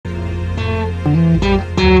Welcome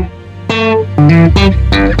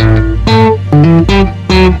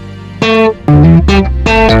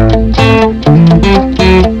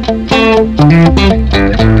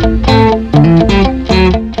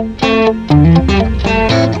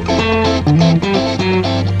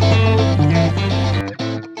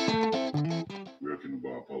to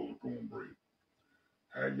BIPOLAR Cornbread.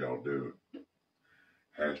 How y'all doing?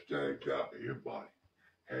 Hashtag out to everybody.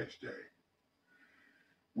 Hashtag.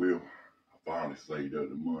 Well, I finally saved up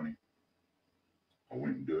the money. I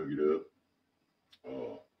went and dug it up.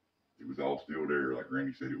 It was all still there, like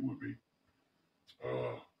Randy said it would be.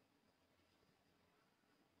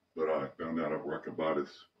 But I found out where I could buy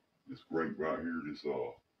this great right here, this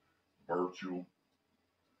virtual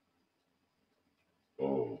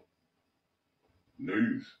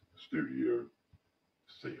news studio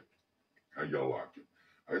set. How y'all like it?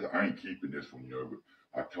 I ain't keeping this one,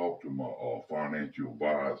 but I talked to my financial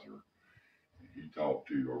advisor. He talked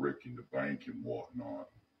to, I reckon, the bank and whatnot.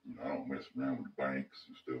 I don't mess around with the banks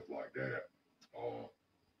and stuff like that.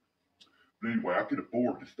 But anyway, I could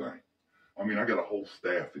afford this thing. I mean, I got a whole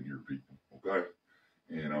staff in here, people, okay?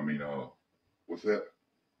 And I mean, what's that?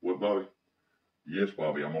 What, Bobby? Yes,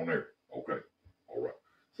 Bobby, I'm on there. Okay, all right.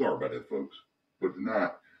 Sorry about that, folks. But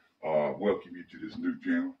tonight, welcome you to this new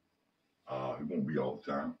channel. It won't be all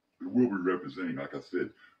the time. But we'll be representing, like I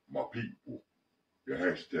said, my people. Your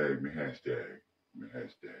hashtag, me hashtag, me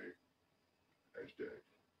hashtag, hashtag.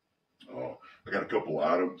 I got a couple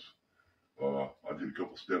items. I did a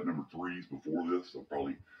couple step number 3s before this. I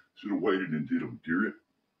probably should have waited and did them during it.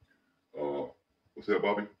 What's that,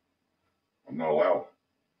 Bobby? I'm not allowed.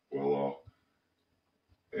 Well,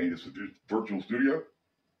 ain't this a virtual studio?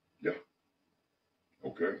 Yeah.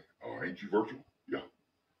 Okay. Ain't you virtual? Yeah.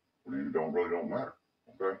 Well, then it really don't matter.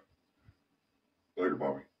 Okay. Later,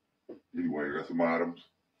 Bobby. Anyway, I got some items.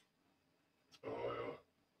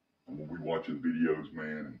 I'm gonna be watching videos,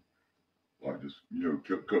 man, and like just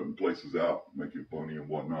cutting places out, making it funny and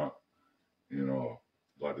whatnot. And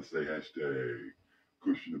like to say hashtag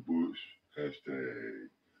cushion the bush, hashtag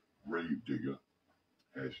grave digger,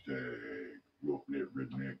 hashtag roughneck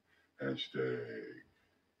redneck, hashtag.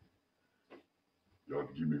 Y'all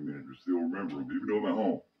can give me a minute to still remember them, even though I'm at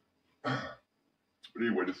home. But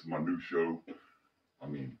anyway, this is my new show. I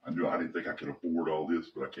mean, I didn't think I could afford all this,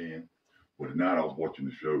 but I can. But tonight I was watching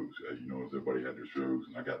the shows, as you know, as everybody had their shows,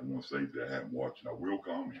 and I got one saved that I haven't watched, and I will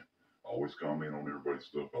comment. I always comment on everybody's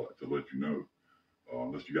stuff. I like to let you know,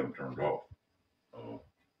 unless you got them turned off.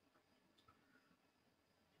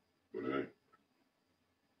 But hey,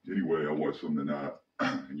 anyway, I watched some tonight,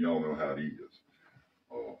 and y'all know how it is.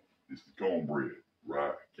 This is cornbread,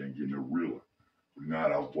 right? Can't get no realer. But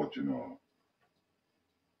tonight I was watching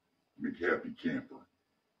McHappy Camper.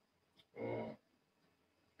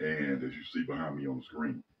 And as you see behind me on the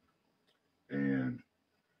screen, and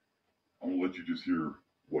I'm going to let you just hear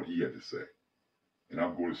what he had to say. And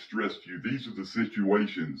I'm going to stress to you, these are the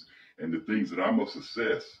situations and the things that I must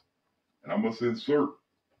assess, and I must insert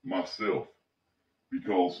myself,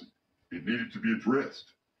 because it needed to be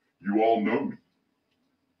addressed. You all know me.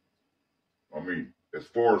 I mean, as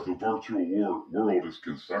far as the virtual world is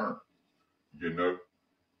concerned,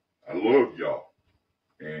 I love y'all.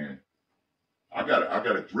 And I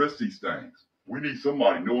gotta address these things. We need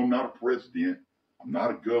somebody. No, I'm not a president. I'm not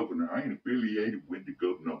a governor. I ain't affiliated with the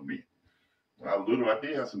government. When I was little, I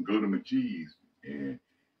did have some government cheese, and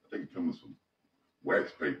I think it comes with some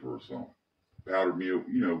wax paper or something. Powdered milk,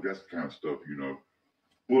 that's the kind of stuff,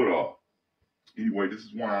 But anyway, this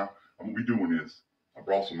is why I'm gonna be doing this. I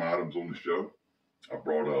brought some items on the show. I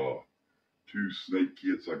brought 2 snake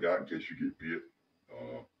kits I got in case you get bit.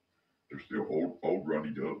 They're still old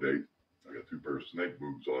running to update. I got 2 pairs of snake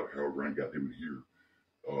boots. However, I ain't got them in here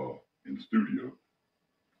in the studio.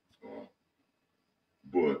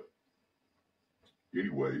 But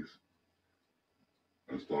anyways,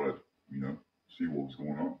 I just thought I'd, see what was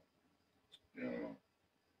going on.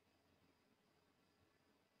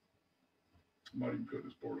 I might even cut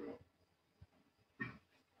this part out.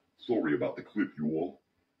 Sorry about the clip, you all.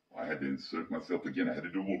 I had to insert myself again. I had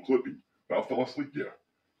to do a little clipping. But I fell asleep there.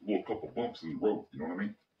 A little couple bumps in the road, you know what I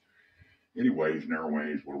mean? Anyways, narrow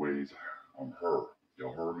ways, what ways, I'm her.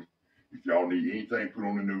 Y'all heard me? If y'all need anything put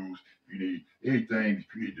on the news, if you need anything that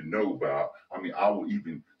you need to know about, I mean, I will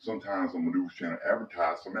even, sometimes on the news channel,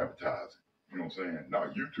 advertise some advertising. You know what I'm saying?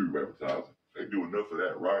 Not YouTube advertising. They do enough of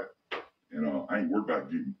that, right? And I ain't worried about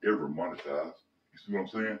getting ever monetized. You see what I'm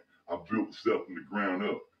saying? I built stuff from the ground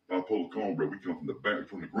up. BIPOLAR Cornbread, we come from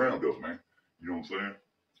the ground up, man. You know what I'm saying?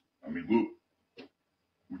 I mean, look,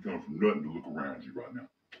 we come from nothing to look around you right now.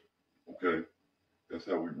 Okay? That's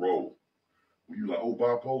how we roll. When you like, oh,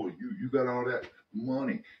 bipolar, you got all that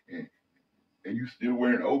money and you still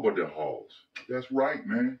wearing overalls. That's right,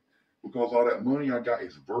 man. Because all that money I got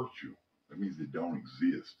is virtual. That means it don't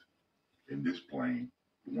exist in this plane,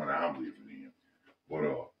 the one I'm living in.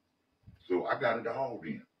 But so I got it all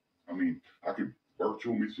then. I mean, I could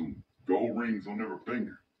virtual me some gold rings on every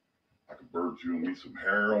finger. I could virtual me some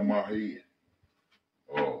hair on my head.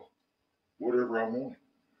 Whatever I wanted.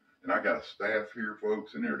 And I got a staff here,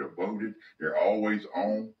 folks, and they're devoted. They're always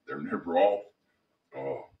on. They're never off.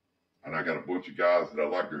 And I got a bunch of guys that I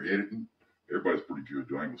like their editing. Everybody's pretty good,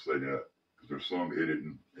 though. I ain't gonna say that. Because there's some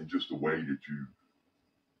editing and just the way that you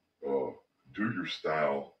do your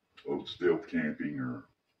style of stealth camping or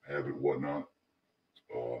have it, whatnot.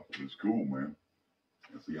 It's cool, man.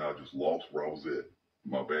 And see how I just lost where I was at.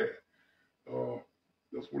 My bad.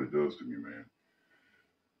 That's what it does to me, man.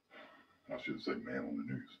 I shouldn't say man on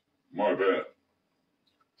the news. My bad.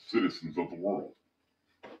 Citizens of the world.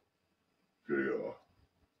 Okay,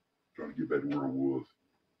 trying to get back to where I was.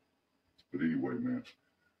 But anyway, man.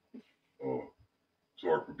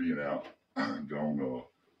 Sorry for being out. Gone,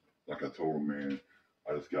 like I told him, man,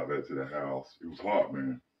 I just got back to the house. It was hot,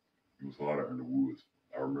 man. It was hot out in the woods.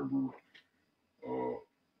 I remember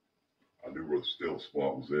I knew where the stealth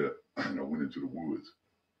spot was at, and I went into the woods.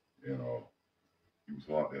 And it was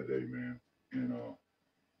hot that day, man. And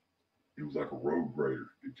it was like a road grader.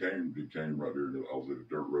 It came right there. I was at a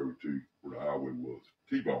dirt road too, where the highway was.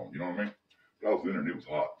 T-bone, you know what I mean? But I was in there and it was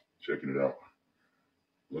hot, checking it out.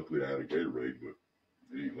 Luckily I had a Gatorade, but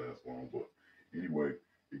it didn't last long. But anyway,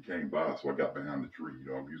 it came by, so I got behind the tree.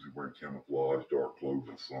 You know, I'm usually wearing camouflage, dark clothes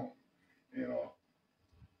and something. And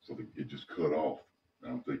so it just cut off.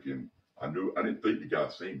 And I'm thinking, I didn't think the guy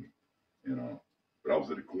seen me. And but I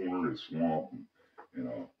was at the corner of the swamp, and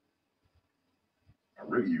I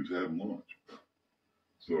read he was having lunch.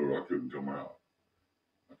 So I couldn't come out.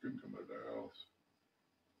 I couldn't come out of the house.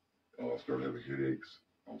 I started having headaches.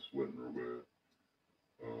 I was sweating real bad.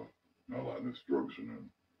 Not like no strokes or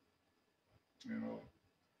nothing. And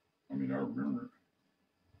I mean, I remember it.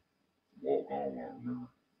 Walk on, I remember.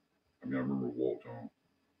 I remember I walked on.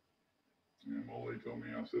 And my lady told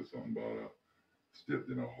me, I said something about I stepped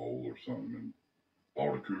in a hole or something and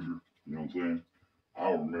bought a cougar. You know what I'm saying?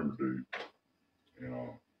 I don't remember, dude. And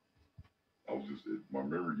I was just, my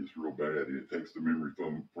memory gets real bad. It takes the memory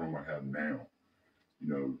from I have now. You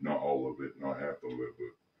know, not all of it, not half of it,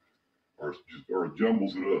 but or it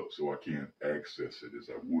jumbles it up so I can't access it as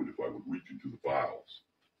I would if I would reach into the files.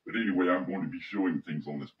 But anyway, I'm going to be showing things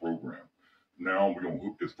on this program. Now we're going to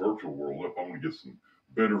hook this virtual world up. I'm going to get some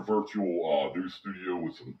better virtual news studio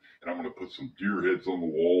with some, and I'm going to put some deer heads on the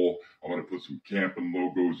wall. I'm going to put some camping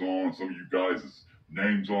logos on, some of you guys'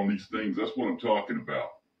 names on these things. That's what I'm talking about.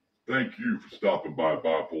 Thank you for stopping by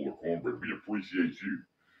Bipolar Cornbread. We appreciate you.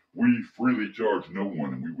 We freely charge no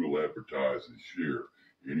one, and we will advertise and share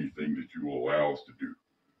anything that you will allow us to do.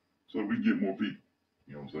 So we get more people.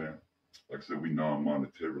 You know what I'm saying? Like I said, we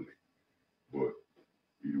non-monetarily. But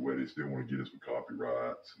either way, they still want to get us with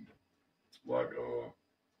copyrights. And like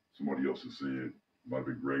somebody else has said, might have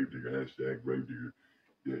been Gravedigger, hashtag Gravedigger,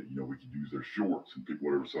 that, you know, we can use their shorts and pick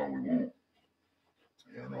whatever song we want.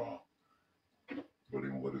 And but they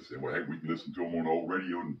won't let us say, well, hey, we can listen to them on the old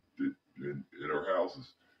radio and at our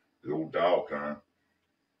houses, the old dial kind,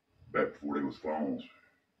 back before there was phones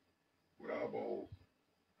with eyeballs.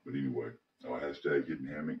 But anyway, hashtag Hidden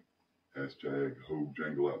Hammock, hashtag Ho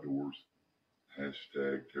Jangle Outdoors,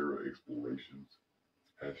 hashtag Terra Explorations,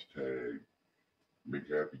 hashtag Make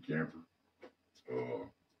Happy Camper.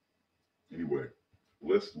 Anyway,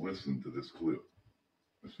 let's listen to this clip.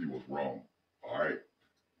 Let's see what's wrong. All right.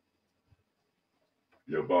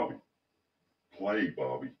 Yeah, Bobby. Play,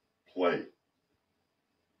 Bobby. Play.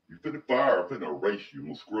 You finna fire, I'm finna erase you. I'm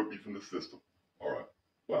gonna scrub you from the system. All right.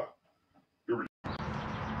 Bye. Here we go.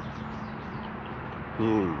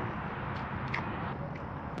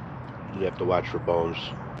 You have to watch for bones.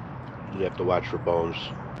 You have to watch for bones.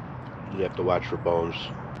 You have to watch for bones.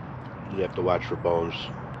 You have to watch for bones.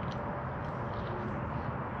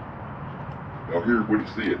 Y'all hear what he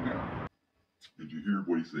said now? Did you hear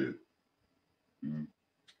what he said?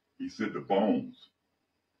 He said the bones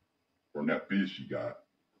from that fish he got.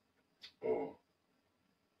 I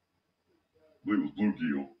believe it was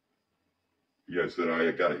bluegill. He had said,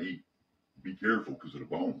 I gotta eat. Be careful because of the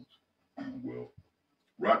bones. Well,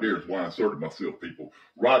 right there is why I inserted myself, people.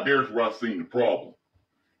 Right there is where I seen the problem.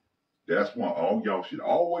 That's why all y'all should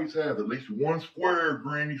always have at least one square of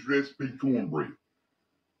Granny's recipe cornbread.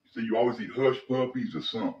 You see, you always eat hush puppies or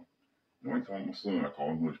something. No, I ain't calling my son, I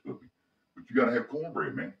call him hush puppy. But you gotta have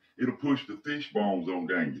cornbread, man. It'll push the fish bones on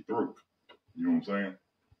down your throat. You know what I'm saying?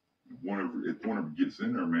 If one of it gets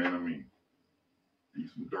in there, man, I mean, eat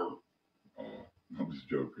some dirt. I'm just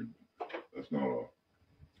joking. That's not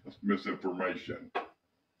that's misinformation.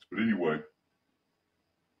 But anyway,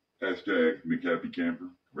 hashtag McHappyCamper.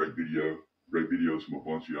 Great video. Great videos from a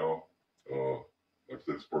bunch of y'all. Like I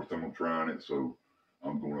said, it's the first time I'm trying it, so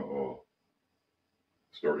I'm gonna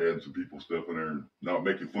start adding some people's stuff in there and not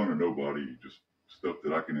making fun of nobody, just stuff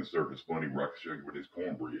that I can insert that's funny where I can show you with this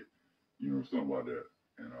cornbread, you know, something like that.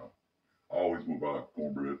 And I always went by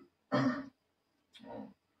cornbread, and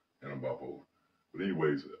I'm bipolar. But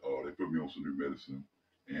anyways, they put me on some new medicine,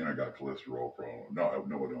 and I got cholesterol problem. No, I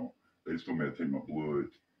don't. They just told me to take my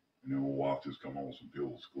blood, and then we'll watch this come on some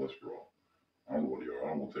pills, cholesterol. I don't know what they are. I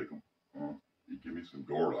don't want to take them. You give me some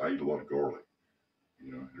garlic. I eat a lot of garlic.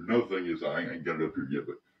 You know. Another thing is I ain't got it up here yet,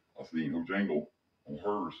 but I seen her jangle on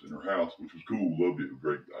hers in her house, which was cool. Loved it.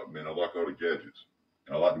 Great. Man, I like all the gadgets,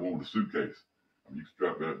 and I like the one with the suitcase. I mean, you can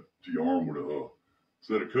strap that to your arm with a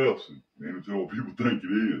set of cuffs, and man, it's what people think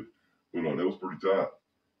it is. But that was pretty tight.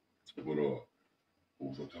 But what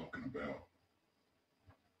was I talking about?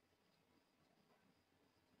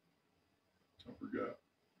 I forgot.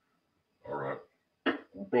 All right.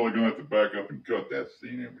 We're probably going to have to back up and cut that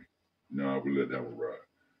scene, ain't we? No, we let that one ride.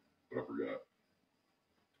 But I forgot.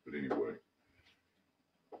 But anyway.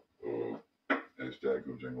 Hashtag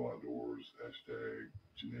Go Jangle Outdoors. Hashtag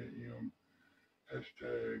Jeanette M.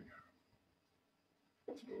 Hashtag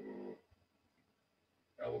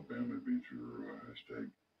Alabama Adventure. Hashtag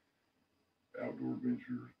Outdoor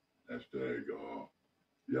Adventure. Hashtag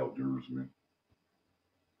The Outdoorsman.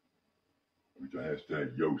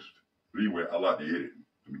 Hashtag Yoast. But anyway, I like the edit.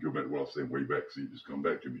 Let me go back to what I was saying way back. See, just come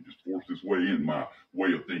back to me. Just force this way in my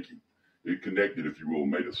way of thinking. It connected, if you will,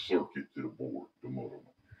 made a circuit to the board, the motor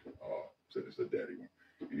one. Said it's a daddy one.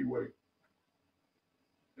 Anyway,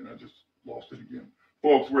 and I just lost it again.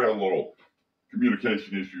 Folks, we're having a little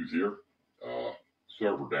communication issues here.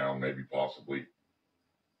 Server down, maybe, possibly.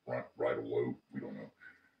 Right or low, we don't know.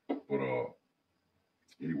 But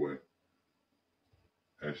anyway,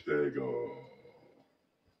 hashtag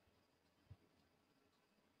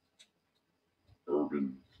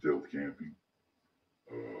urban stealth camping.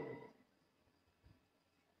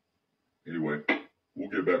 Anyway, we'll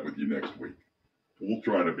get back with you next week. We'll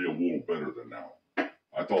try to be a little better than now.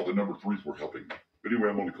 I thought the number 3s were helping me. But anyway,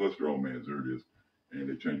 I'm on the cholesterol meds. There it is. And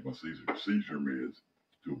they changed my seizure meds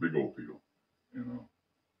to a big old pill. You know,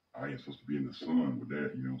 I ain't supposed to be in the sun with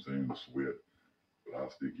that, you know what I'm saying? The sweat. But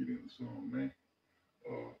I'll still get in the sun, man.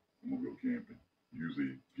 I'm going to go camping.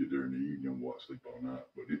 Usually get there in the evening and sleep all night.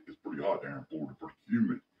 But it's pretty hot down in Florida, pretty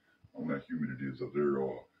humid. I don't know how humid it is up there.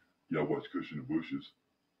 Y'all watch Cushion the Bushes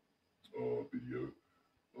video.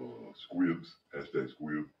 Squibs, hashtag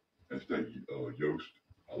Squib, hashtag Yoast.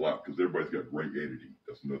 I like, because everybody's got great editing.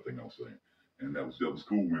 That's another thing I was saying. And that was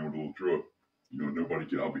cool, man, with the little truck. You know, everybody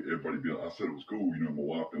be like, I said it was cool. You know, my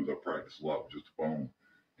wife knows I practice a lot with just the phone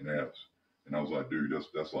and apps. And I was like, dude,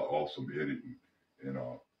 that's like awesome editing. And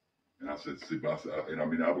I said, see, I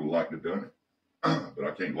mean, I would have liked to have done it, but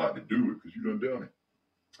I can't like to do it because you done it.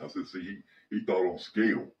 I said, see, he thought on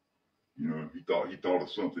scale. You know, he thought of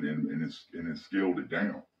something and then scaled it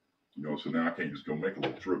down. You know, so now I can't just go make a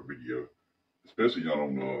little truck video, especially not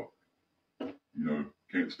on you know,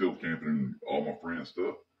 can't still camping and all my friends'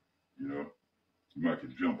 stuff. You know, you might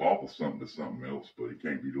can jump off of something to something else, but it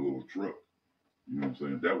can't be the little truck. You know what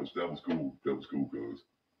I'm saying? That was cool. That was cool, cause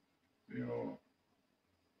you know,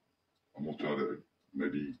 I'm gonna try to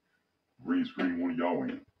maybe green screen one of y'all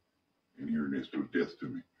in here next to a desk to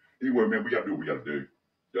me. Anyway, man, we gotta do what we gotta do.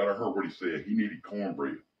 Y'all heard what he said. He needed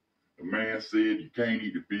cornbread. The man said you can't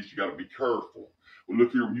eat the fish. You got to be careful. Well,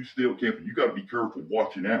 look here, when you stealth camping, you got to be careful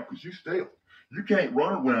watching out because you stealth. You can't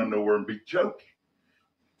run around nowhere and be choking,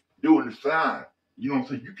 doing the side. You know what I'm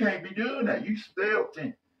saying? You can't be doing that. You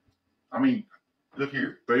stealthing. I mean, look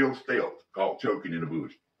here, failed stealth called choking in the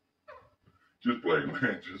bush. Just playing,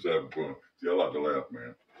 man. Just having fun. See, I like to laugh,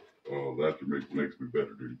 man. Laughter makes me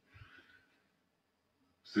better, dude.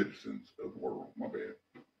 Citizens of the world. My bad.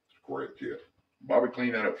 It's correct, yeah. Bobby,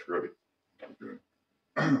 clean that up, scrub it. Okay.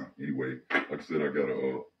 Anyway, like I said, I got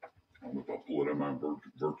I don't know if I'll pull it out my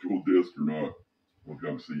virtual disc or not. We'll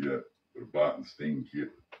come see that. But a bite and sting kit.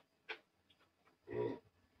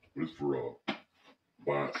 But it's for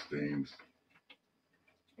bite stings.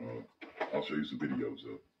 I'll show you some videos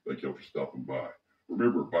of. Thank y'all for stopping by.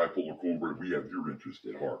 Remember, Bipolar Cornbread, we have your interest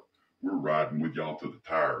at heart. We're riding with y'all till the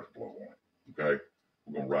tires blow on it. Okay?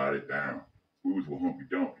 We're gonna ride it down. We was with Humpy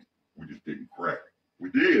Dumpy. We just didn't crack it. We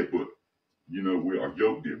did, but you know, our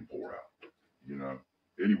yoke didn't pour out. You know.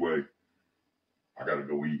 Anyway, I gotta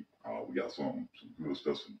go eat. We got some good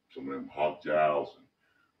stuff, some of them hot jows,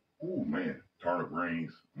 and ooh man, turnip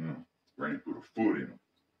greens. Granny put a foot in them,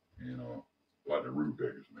 and like the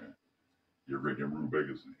rutabagas, man. You ever get them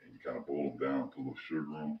rutabagas and you kind of boil them down, put a little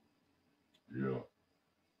sugar on them? Yeah,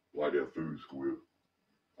 like that food squib.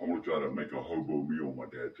 I want to try to make a hobo meal. My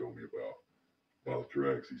dad told me about the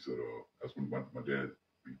tracks. He said, that's when my dad,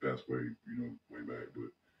 he passed away, way back,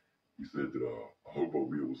 but he said that a hobo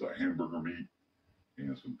meal was like hamburger meat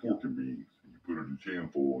and some pork and beans. And you put it in tin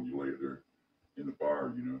foil and you lay it there in the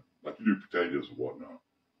fire, like you do potatoes and whatnot.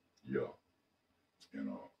 Yeah. And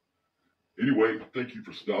anyway, thank you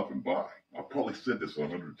for stopping by. I probably said this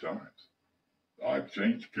 100 times. I've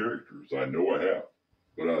changed characters. I know I have.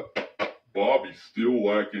 But Bobby's still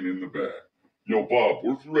lacking in the back. Yo, Bob,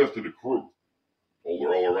 where's the rest of the crew? Oh,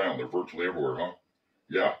 they're all around. They're virtually everywhere, huh?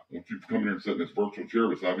 Yeah. Once you come in here and sit in this virtual chair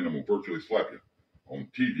beside me, I'm going to virtually slap you on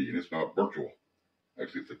TV, and it's not virtual.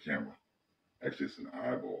 Actually, it's a camera. Actually, it's an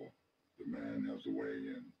eyeball. The man has a way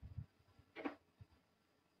in.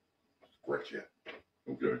 Scratch it.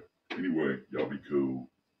 Okay. Anyway, y'all be cool.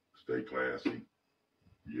 Stay classy.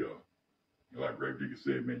 Yeah. Like Grave Digger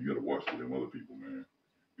said, man, you got to watch for them other people, man.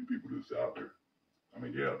 And people that's out there. I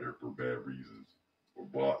mean, they're out there for bad reasons. Or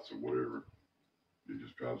bots or whatever. They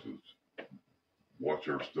just try to watch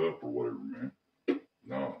our stuff or whatever, man.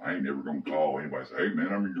 No, I ain't never going to call anybody and say, hey,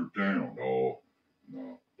 man, I'm in your town. No.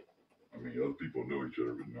 I mean, other people know each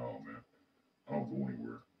other, but no, man. I don't go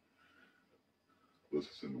anywhere. Unless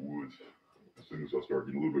it's in the woods. As soon as I start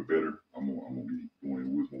getting a little bit better, I'm gonna be going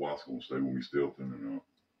in the woods. My wife's gonna stay with me, stealthing, and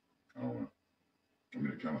I don't know. I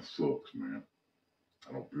mean, it kind of sucks, man.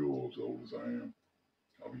 I don't feel as old as I am.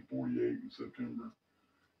 I'll be 48 in September.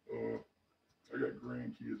 I got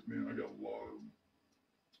grandkids, man. I got a lot of them.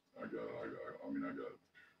 I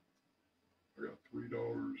got 3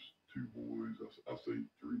 daughters, 2 boys. I say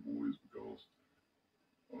 3 boys because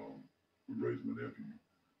we raised my nephew,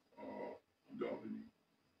 adopted him.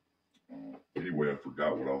 Anyway, I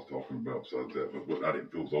forgot what I was talking about besides that, but I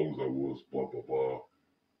didn't feel as old as I was, blah, blah, blah.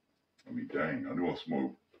 I mean, dang, I knew I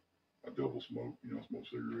smoked. I double smoke, I smoke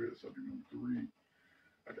cigarettes. I do number 3.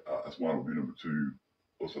 That's why I don't do number 2.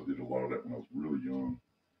 Plus, I did a lot of that when I was really young,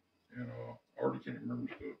 and I already can't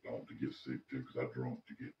remember stuff. I don't to get sick, too, because I drunk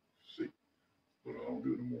to get sick, but I don't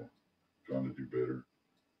do it anymore. Trying to do better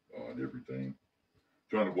and everything.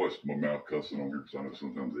 Trying to watch my mouth cussing on here, because I know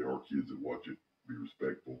sometimes there are kids that watch it. Be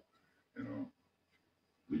respectful. And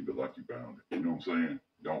leave it like you found it. You know what I'm saying?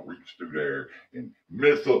 Don't reach through there and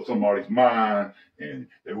mess up somebody's mind, and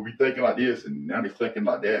they will be thinking like this, and now they're thinking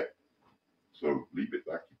like that. So leave it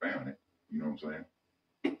like you found it. You know what I'm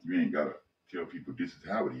saying? You ain't gotta tell people this is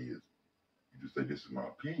how it is. You just say this is my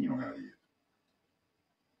opinion on how it is.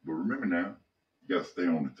 But remember now, you gotta stay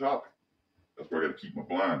on the topic. That's why I gotta keep my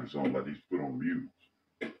blinders on, like these put on mules.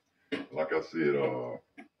 Like I said,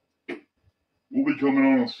 we'll be coming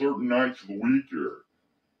on certain nights of the week here.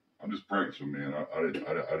 I'm just practicing, man. I didn't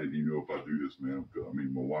even know if I do this, man. I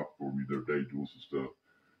mean, my wife called me the other day doing some stuff,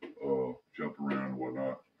 jumping around and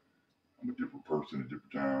whatnot. I'm a different person at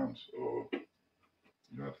different times.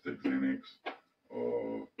 I have to take Xanax.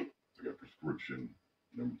 I got prescription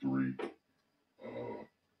number 3.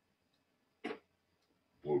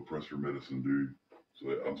 Blood pressure medicine, dude. So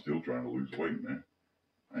I'm still trying to lose weight, man.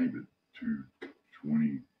 I ain't been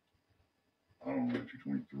 220. I don't know,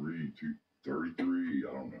 223, 233,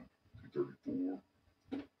 I don't know, 234.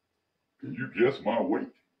 Can you guess my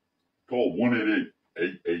weight? Call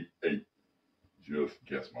 188-888. Just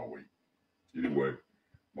guess my weight. Anyway,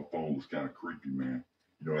 my phone was kind of creepy, man.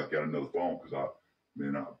 I got another phone because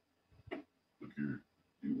look here.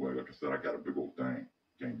 Anyway, like I said, I got a big old thing.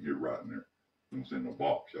 Can't get right in there. You know what I'm saying? No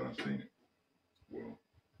box. Y'all done seen it. Well,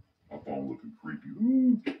 my phone looking creepy.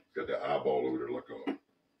 Ooh, got that eyeball over there like a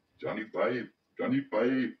Johnny Five.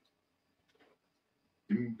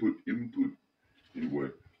 Input. Anyway,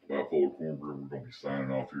 BIPOLAR Cornbread, we're going to be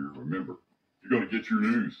signing off here. Remember, you're going to get your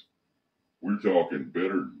news. We're talking better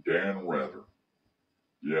than Dan Rather.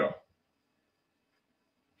 Yeah.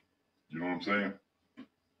 You know what I'm saying?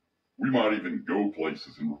 We might even go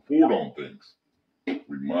places and report on things.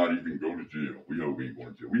 We might even go to jail. We hope we ain't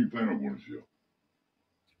going to jail. We ain't planning on going to jail.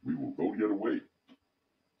 We will go the other way.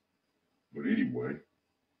 But anyway,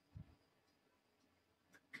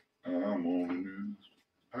 I'm on the news.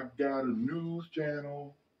 I got a news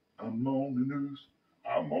channel. I'm on the news.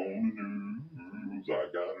 I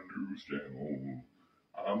got a news channel.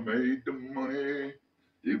 I made the money.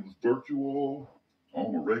 It was virtual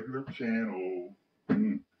on a regular channel.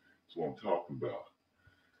 That's what I'm talking about.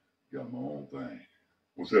 Got my own thing.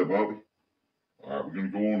 What's that, Bobby? All right, we're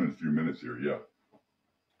going to go on in a few minutes here. Yeah.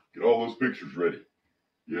 Get all those pictures ready.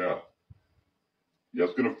 Yeah. Yeah,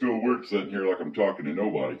 it's going to feel weird sitting here like I'm talking to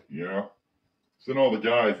nobody, you know? Send all the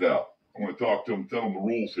guys out. I want to talk to them, tell them the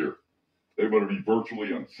rules here. They better be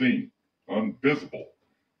virtually unseen, invisible.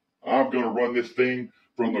 I'm going to run this thing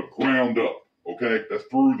from the ground up, okay? That's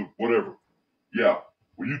through the whatever. Yeah.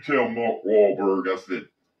 Well, you tell Mark Wahlberg, I said,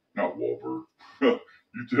 not Wahlberg. You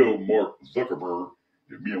tell Mark Zuckerberg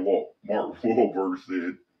that me and Mark Wahlberg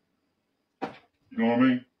said, you know what I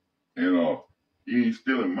mean? And he ain't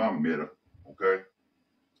stealing my meta, okay?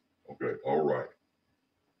 Okay, all right.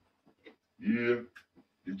 Yeah.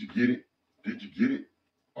 Did you get it? Did you get it?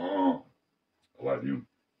 I like them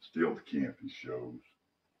stealth camping shows.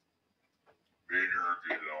 Been here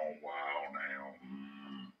a long while now.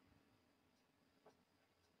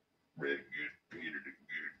 Ready to get Peter to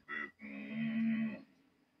get book.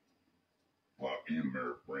 Like in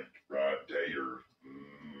there, French fried taters.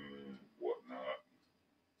 Whatnot.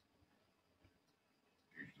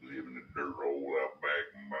 Used to live in the dirt hole out back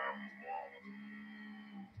by my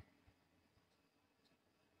mom.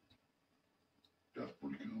 That's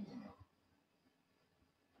pretty cool, huh?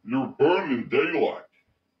 You're burning daylight.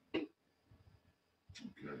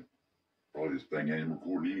 Okay. Probably this thing ain't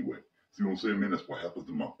recording anyway. See what I'm saying, man? That's what happens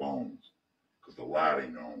to my phones. Because the light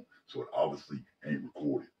ain't on. So it obviously ain't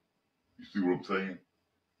recorded. You see what I'm saying?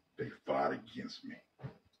 They fight against me.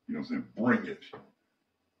 You know what I'm saying? Bring it.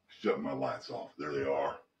 Shut my lights off. There they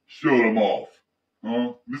are. Shut them off.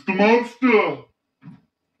 Huh? Mr. Monster!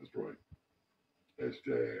 That's right.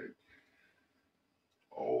 Hashtag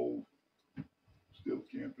all Still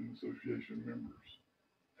Camping Association members.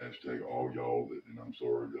 Hashtag all y'all that, and I'm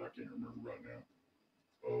sorry that I can't remember right now.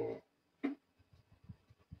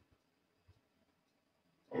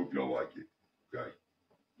 I hope y'all like it. Okay.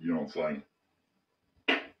 You know what I'm saying?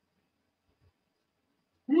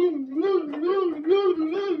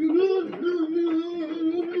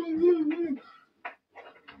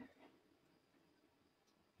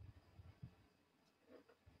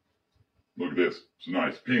 Look at this. It's a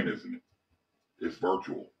nice pen, isn't it? It's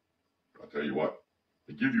virtual. I'll tell you what.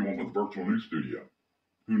 They give you one with a virtual news studio.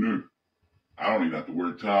 Who knew? I don't even have to wear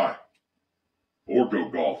a tie or go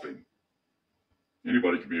golfing.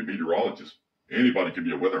 Anybody can be a meteorologist. Anybody can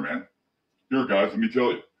be a weatherman. Here, guys, let me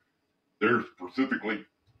tell you. There's specifically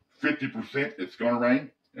 50% it's going to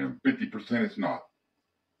rain and 50% it's not.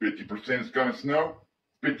 50% it's going to snow,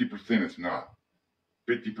 50% it's not.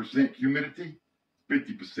 50% humidity,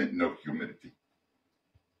 50% no humidity.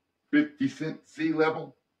 50% sea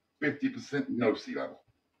level, 50% no sea level.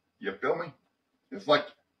 You feel me? It's like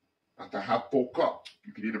that's a half full cup.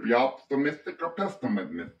 You can either be optimistic or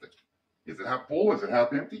pessimistic. Is it half full? Is it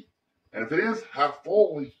half empty? And if it is half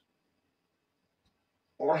full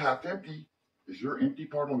or half empty, is your empty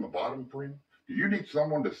part on the bottom, friend? Do you need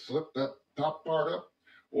someone to slip that top part up?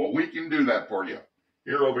 Well, we can do that for you.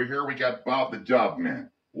 Over here, we got Bob the Job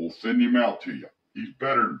Man. We'll send him out to you. He's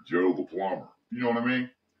better than Joe the Plumber. You know what I mean?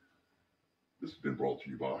 This has been brought to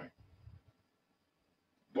you by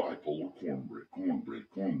BIPOLAR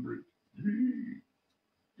Cornbread. Yeah.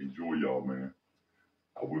 Enjoy y'all, man.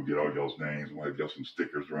 I will get all y'all's names. We'll have y'all some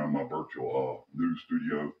stickers around my virtual news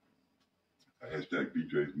studio. Hashtag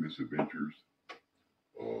BJ's Misadventures.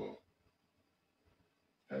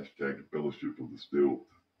 Hashtag the Fellowship of the Stilt.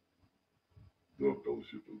 The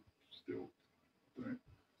Fellowship of Stilt, I think.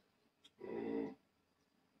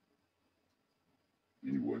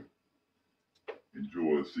 Anyway,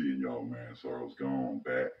 enjoy seeing y'all, man. Sorry I was gone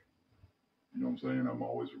back. You know what I'm saying? I'm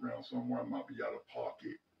always around somewhere. I might be out of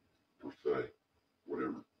pocket, per se.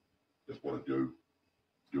 Whatever. That's what I do.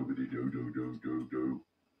 Do.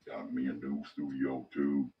 Got me a new studio,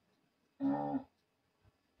 too.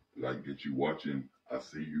 Like that you watching. I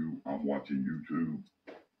see you. I'm watching YouTube.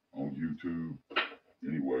 On YouTube.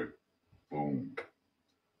 Anyway, boom.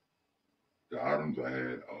 The items I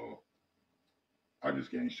had, I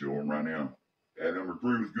just can't show them right now. That number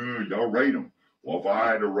 3 was good. Y'all rate them. Well, if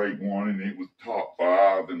I had to rate one and it was top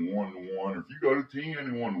 5 and 1-1, or if you go to 10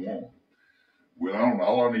 and 1-1, well, I don't know.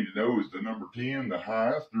 All I need to know is the number 10 the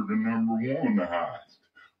highest or the number 1 the highest.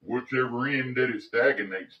 Whichever end that it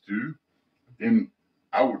stagnates to. Then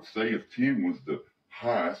I would say if 10 was the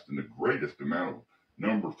highest and the greatest amount of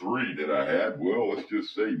number 3 that I had, well, let's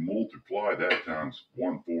just say multiply that times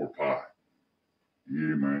 1/4 pi.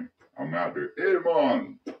 Yeah, man. I'm out there. Hey,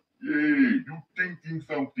 man. Yeah, you thinking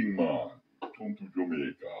something, man. Come to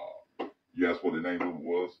Jamaica. You asked what the name of it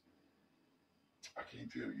was? I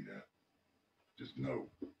can't tell you that. Just know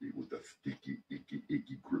it was the sticky,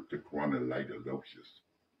 icky, cryptochronolitolocious.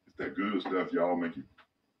 It's that good stuff, y'all. Make it.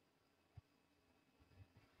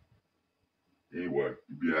 Anyway,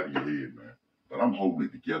 you be out of your head, man. But I'm holding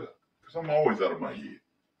it together because I'm always out of my head.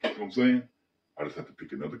 You know what I'm saying? I just have to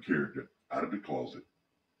pick another character out of the closet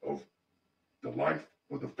of the life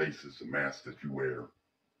or the faces, the masks that you wear.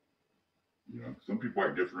 You know, some people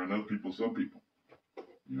act different than other people, some people.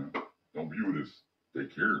 You know, don't view it as they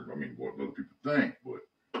care. I mean, what other people think, but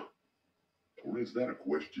or is that a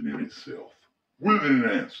question in itself? With an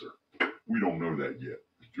answer. We don't know that yet.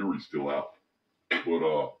 The jury's still out.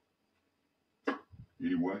 But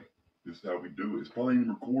anyway, this is how we do it. It's probably ain't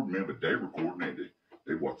recording, man, but they recording it.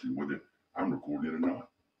 They watching whether I'm recording it or not.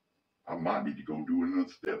 I might need to go do another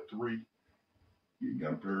step 3. You ain't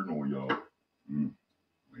got a paranoia, y'all. Man,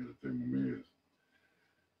 the thing my is.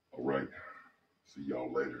 All right. See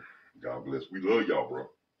y'all later. God bless. We love y'all, bro.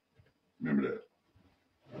 Remember that.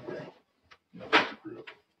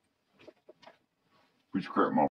 Preach your crap, Mama.